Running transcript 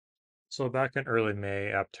So back in early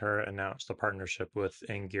May, Aptera announced a partnership with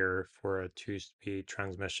Ingear for a two-speed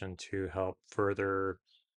transmission to help further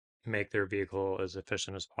make their vehicle as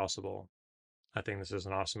efficient as possible. I think this is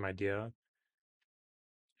an awesome idea.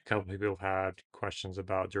 A couple people have had questions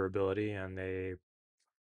about durability, and they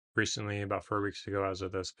recently, about 4 weeks ago, as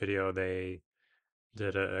of this video, they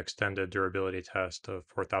did an extended durability test of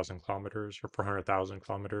 4,000 kilometers or 400,000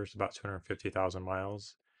 kilometers, about 250,000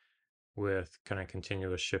 miles, with kind of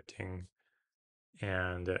continuous shifting,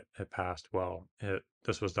 and it passed well.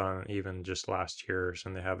 This was done even just last year,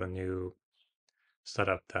 and they have a new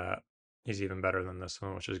setup that is even better than this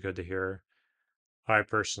one, which is good to hear. I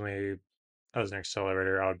personally, as an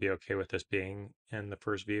accelerator, I would be okay with this being in the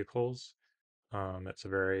first vehicles. It's a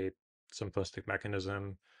very simplistic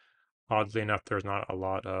mechanism. Oddly enough, there's not a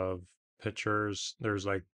lot of pictures. There's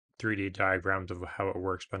like 3D diagrams of how it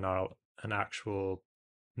works, but not an actual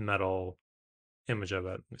metal image of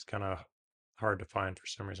it. It's kind of hard to find for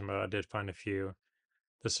some reason, but I did find a few.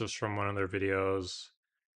 This was from one of their videos,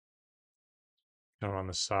 kind of on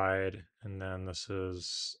the side, and then this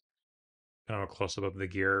is kind of a close up of the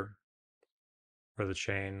gear or the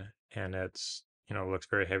chain, and it's looks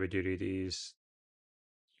very heavy duty. These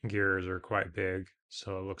gears are quite big,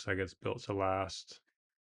 so it looks like it's built to last.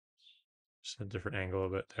 Just a different angle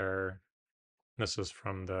of it there. This is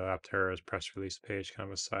from the Aptera's press release page, kind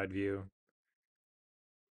of a side view.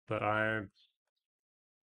 But I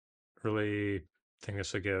really think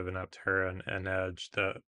this would give an Aptera an edge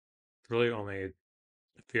that really only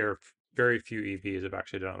very few EVs have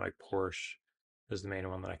actually done it. Like Porsche is the main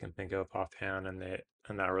one that I can think of offhand, and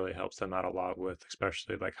that really helps them out a lot with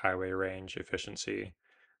especially like highway range efficiency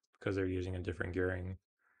because they're using a different gearing.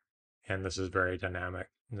 And this is very dynamic.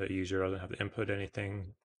 The user doesn't have to input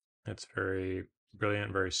anything. It's very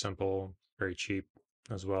brilliant, very simple, very cheap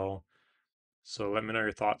as well. So let me know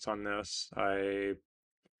your thoughts on this. I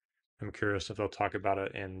am curious if they'll talk about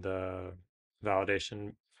it in the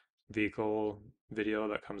validation vehicle video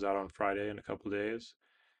that comes out on Friday in a couple days.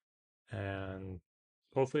 And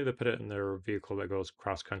hopefully they put it in their vehicle that goes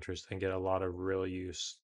cross country so they can get a lot of real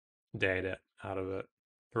use data out of it.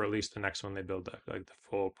 Or at least the next one they build like the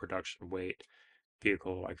full production weight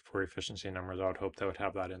vehicle, like for efficiency numbers. I would hope they would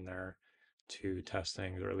have that in there to test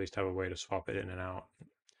things or at least have a way to swap it in and out.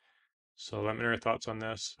 So let me know your thoughts on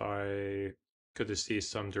this. I good to see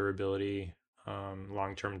some durability,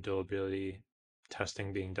 long-term durability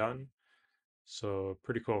testing being done. So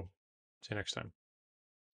pretty cool. See you next time.